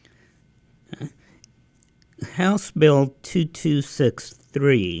 House Bill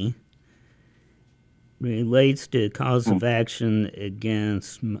 2263 relates to cause of action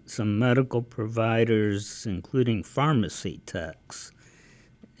against some medical providers, including pharmacy techs.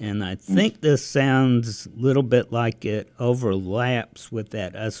 And I think this sounds a little bit like it overlaps with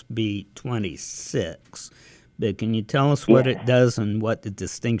that SB 26. But can you tell us what it does and what the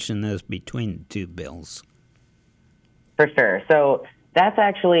distinction is between the two bills? For sure. So that's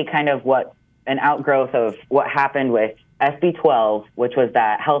actually kind of an outgrowth of what happened with SB 12, which was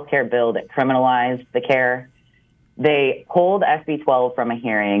that healthcare bill that criminalized the care. They pulled SB 12 from a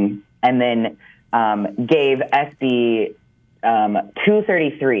hearing and then gave SB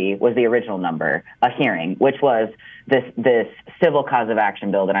 233 was the original number, a hearing, which was this civil cause of action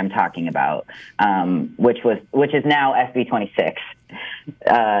bill that I'm talking about, which is now SB 26.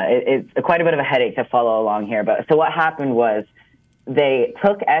 It's quite a bit of a headache to follow along here. But so what happened was they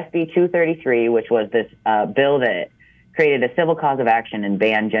took SB 233, which was this bill that created a civil cause of action and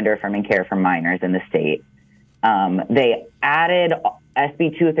banned gender-affirming care for minors in the state. They added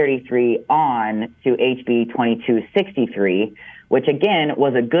SB 233 on to HB 2263, which again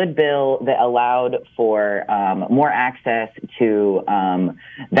was a good bill that allowed for more access to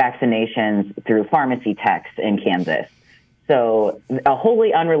vaccinations through pharmacy techs in Kansas. So a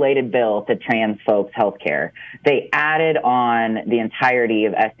wholly unrelated bill to trans folks' health care. They added on the entirety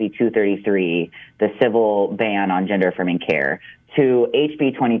of SB 233, the civil ban on gender-affirming care, to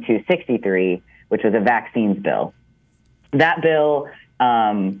HB 2263, which was a vaccines bill. That bill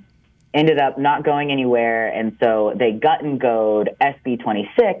ended up not going anywhere, and so they gut and goed SB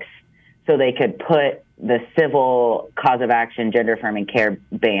 26 so they could put the civil cause of action gender-affirming care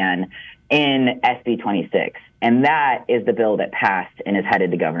ban in SB 26. And that is the bill that passed and is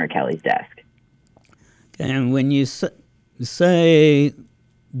headed to Governor Kelly's desk. And when you say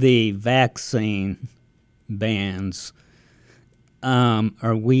the vaccine bans,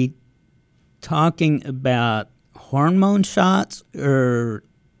 are we talking about hormone shots or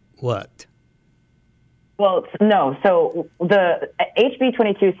what? Well, no. So the HB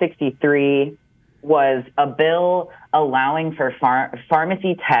 2263 was a bill allowing for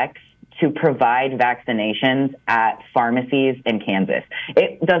pharmacy techs to provide vaccinations at pharmacies in Kansas.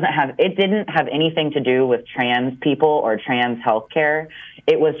 It didn't have anything to do with trans people or trans healthcare.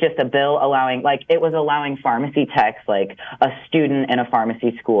 It was just a bill allowing pharmacy techs, like a student in a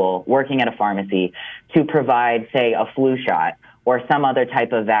pharmacy school working at a pharmacy, to provide, say, a flu shot or some other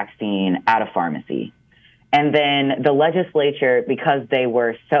type of vaccine at a pharmacy. And then the legislature, because they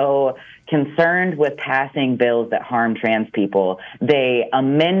were so concerned with passing bills that harm trans people, they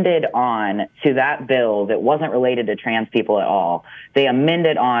amended on to that bill that wasn't related to trans people at all. They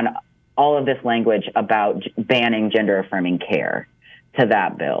amended on all of this language about banning gender-affirming care to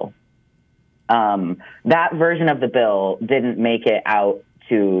that bill. That version of the bill didn't make it out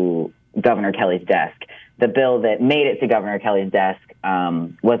to Governor Kelly's desk. The bill that made it to Governor Kelly's desk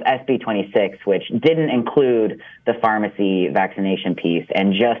was SB 26, which didn't include the pharmacy vaccination piece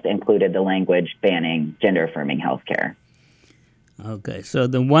and just included the language banning gender-affirming health care. Okay, so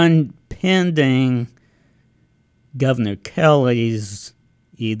the one pending Governor Kelly's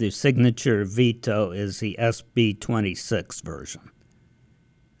either signature or veto is the SB 26 version.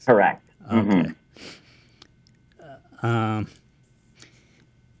 Correct. Okay.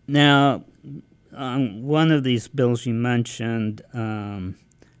 Now, on one of these bills you mentioned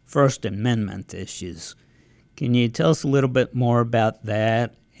First Amendment issues. Can you tell us a little bit more about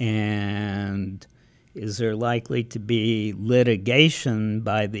that? And is there likely to be litigation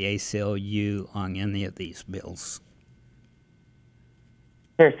by the ACLU on any of these bills?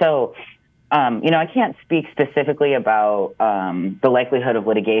 Sure. So, I can't speak specifically about the likelihood of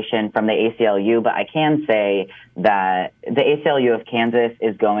litigation from the ACLU, but I can say that the ACLU of Kansas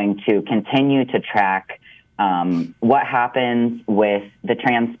is going to continue to track what happens with the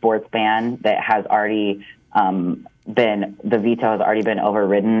trans sports ban that has already the veto has already been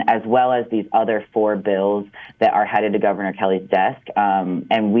overridden, as well as these other 4 bills that are headed to Governor Kelly's desk.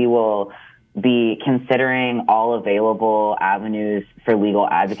 And we will be considering all available avenues for legal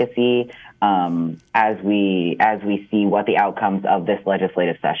advocacy as we see what the outcomes of this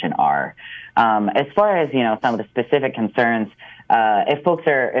legislative session are. As far as some of the specific concerns, if folks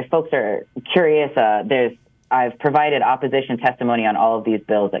are curious, I've provided opposition testimony on all of these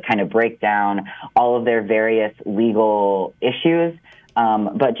bills that kind of break down all of their various legal issues.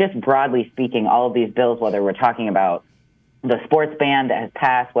 But just broadly speaking, all of these bills, whether we're talking about the sports ban that has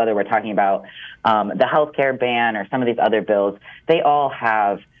passed, whether we're talking about the healthcare ban or some of these other bills, they all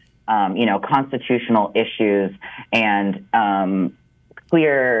have, constitutional issues and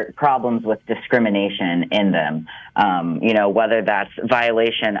clear problems with discrimination in them. Whether that's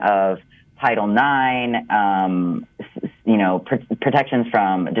violation of Title IX, protections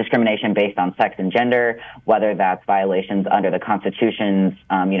from discrimination based on sex and gender, whether that's violations under the Constitution's,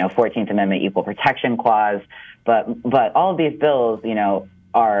 14th Amendment Equal Protection Clause. But all of these bills,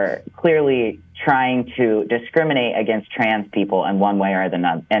 are clearly trying to discriminate against trans people in one way or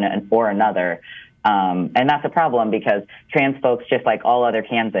another. And that's a problem because trans folks, just like all other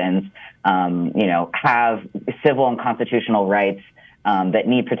Kansans, have civil and constitutional rights that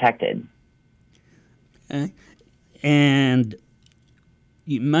need protected. Okay. And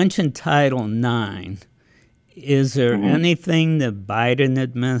you mentioned Title IX. Is there anything the Biden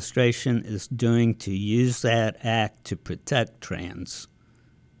administration is doing to use that act to protect trans?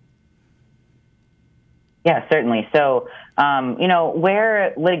 Yeah, certainly. So,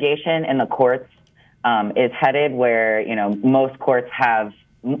 where litigation in the courts is headed, where,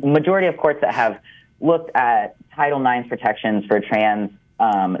 majority of courts that have looked at Title IX's protections for trans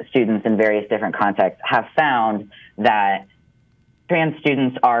students in various different contexts have found that trans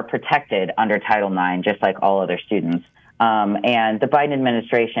students are protected under Title IX, just like all other students. And the Biden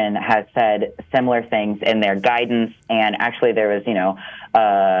administration has said similar things in their guidance. And actually there was,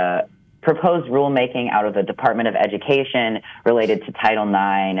 proposed rulemaking out of the Department of Education related to Title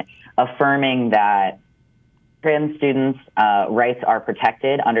IX, affirming that trans students' rights are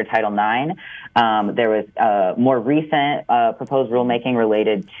protected under Title IX. There was more recent proposed rulemaking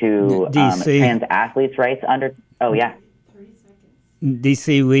related to trans athletes' rights under. Oh, yeah.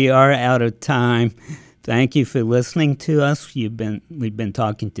 DC, we are out of time. Thank you for listening to us. We've been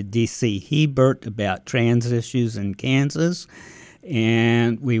talking to DC Hebert about trans issues in Kansas,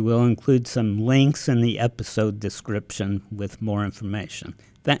 and we will include some links in the episode description with more information.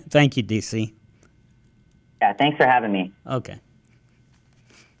 Thank you, DC. Yeah, thanks for having me. Okay.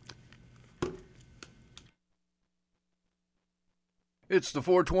 It's the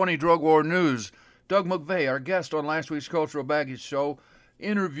 420 Drug War News. Doug McVeigh, our guest on last week's Cultural Baggage Show,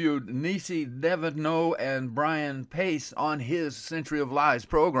 interviewed Nisi Deveneaux and Brian Pace on his Century of Lies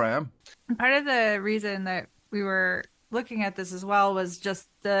program. Part of the reason that we were looking at this as well was just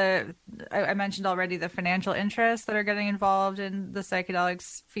I mentioned already the financial interests that are getting involved in the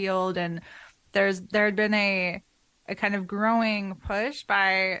psychedelics field, and there had been a kind of growing push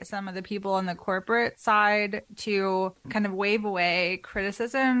by some of the people on the corporate side to kind of wave away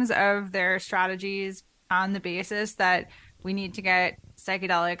criticisms of their strategies on the basis that we need to get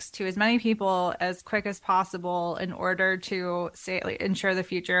psychedelics to as many people as quick as possible in order to ensure the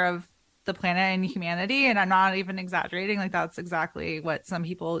future of the planet and humanity. And I'm not even exaggerating, like that's exactly what some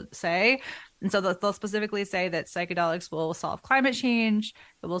people say. And so they'll specifically say that psychedelics will solve climate change,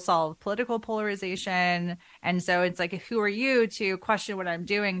 it will solve political polarization. And so it's like, who are you to question what I'm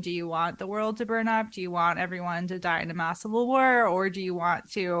doing? Do you want the world to burn up? Do you want everyone to die in a mass civil war? Or do you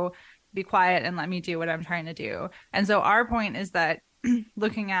want to be quiet and let me do what I'm trying to do? And so our point is that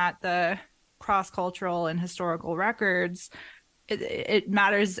looking at the cross-cultural and historical records, it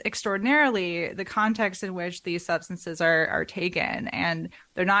matters extraordinarily the context in which these substances are taken. And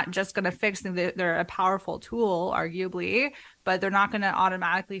they're not just going to fix things. They're a powerful tool, arguably, but they're not going to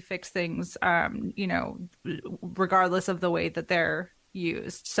automatically fix things, regardless of the way that they're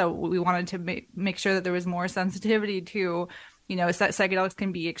used. So we wanted to make sure that there was more sensitivity to, psychedelics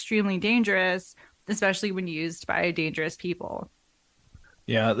can be extremely dangerous, especially when used by dangerous people.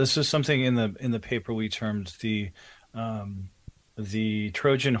 Yeah, this is something in the paper we termed the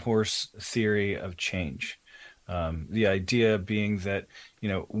Trojan horse theory of change. The idea being that,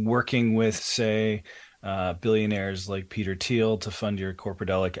 working with, say, billionaires like Peter Thiel to fund your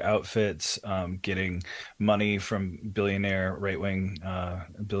corporadelic outfits, getting money from right-wing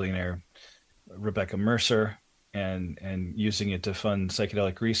billionaire Rebecca Mercer, and using it to fund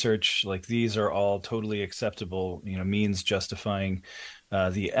psychedelic research, like these are all totally acceptable, means justifying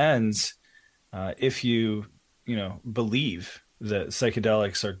the ends, if you believe that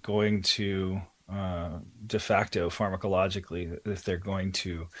psychedelics are going to de facto pharmacologically, if they're going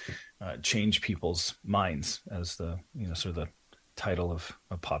to change people's minds, as the sort of the title of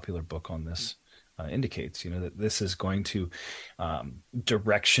a popular book on this indicates, that this is going to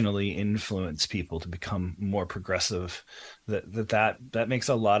directionally influence people to become more progressive, that makes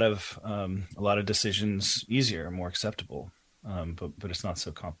a lot of decisions easier and more acceptable, but it's not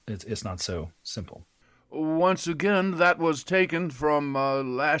so it's not so simple. Once again, that was taken from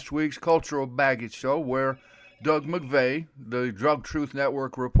last week's Cultural Baggage Show, where Doug McVeigh, the Drug Truth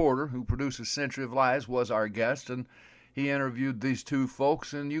Network reporter who produces Century of Lies, was our guest, and he interviewed these two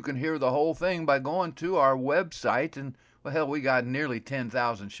folks, and you can hear the whole thing by going to our website, and, well, hell, we got nearly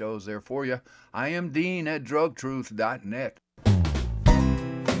 10,000 shows there for you. I am Dean at drugtruth.net.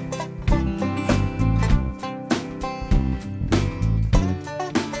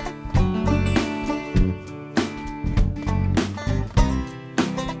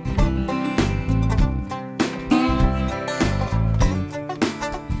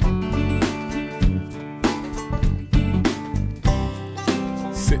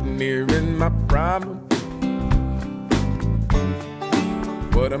 My problem.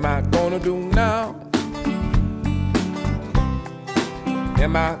 What am I gonna do now?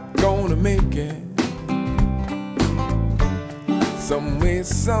 Am I gonna make it some way,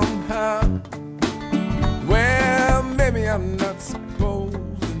 somehow? Well, maybe I'm not supposed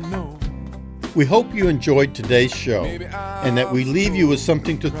to know. We hope you enjoyed today's show and that we leave you with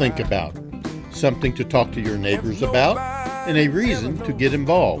something to think about, something to talk to your neighbors about, and a reason to get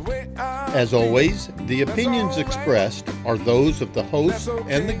involved. As always, the opinions expressed are those of the host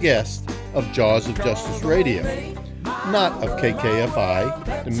and the guests of Jaws of Justice Radio, not of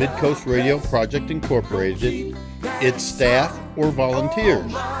KKFI, the Mid-Coast Radio Project Incorporated, its staff, or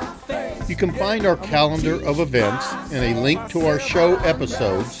volunteers. You can find our calendar of events and a link to our show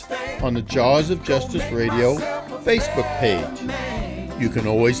episodes on the Jaws of Justice Radio Facebook page. You can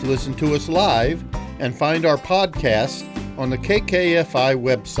always listen to us live and find our podcast on the KKFI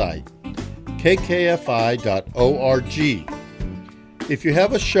website, kkfi.org. If you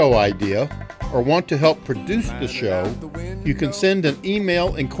have a show idea or want to help produce the show, you can send an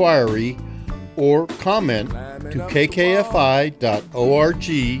email inquiry or comment to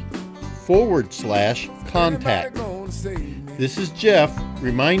kkfi.org/contact. This is Jeff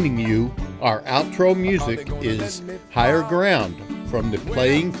reminding you our outro music is Higher Ground from the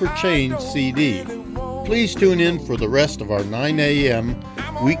Playing for Change CD. Please tune in for the rest of our 9 a.m.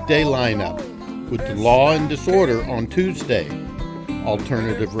 weekday lineup, with the Law and Disorder on Tuesday,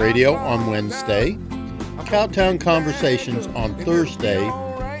 Alternative Radio on Wednesday, Cowtown Conversations on Thursday,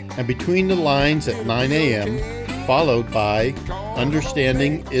 and Between the Lines at 9 a.m., followed by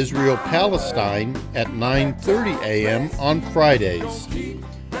Understanding Israel-Palestine at 9:30 a.m. on Fridays.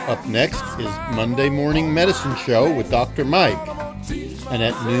 Up next is Monday Morning Medicine Show with Dr. Mike. And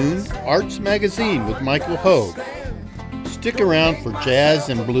at noon, Arts Magazine with Michael Hogue. Stick around for jazz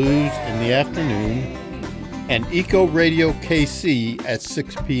and blues in the afternoon and Eco Radio KC at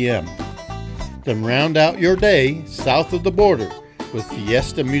 6 p.m. Then round out your day south of the border with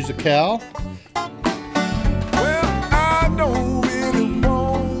Fiesta Musical. Well, I don't really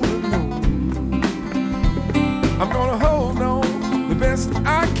want to know. I'm gonna hold on the best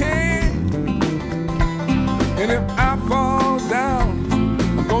I can. And if I fall down,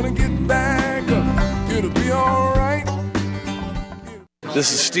 I'm gonna get back up. It'll be all right.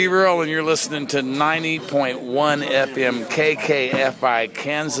 This is Steve Earle, and you're listening to 90.1 FM KKFI,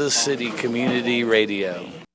 Kansas City Community Radio.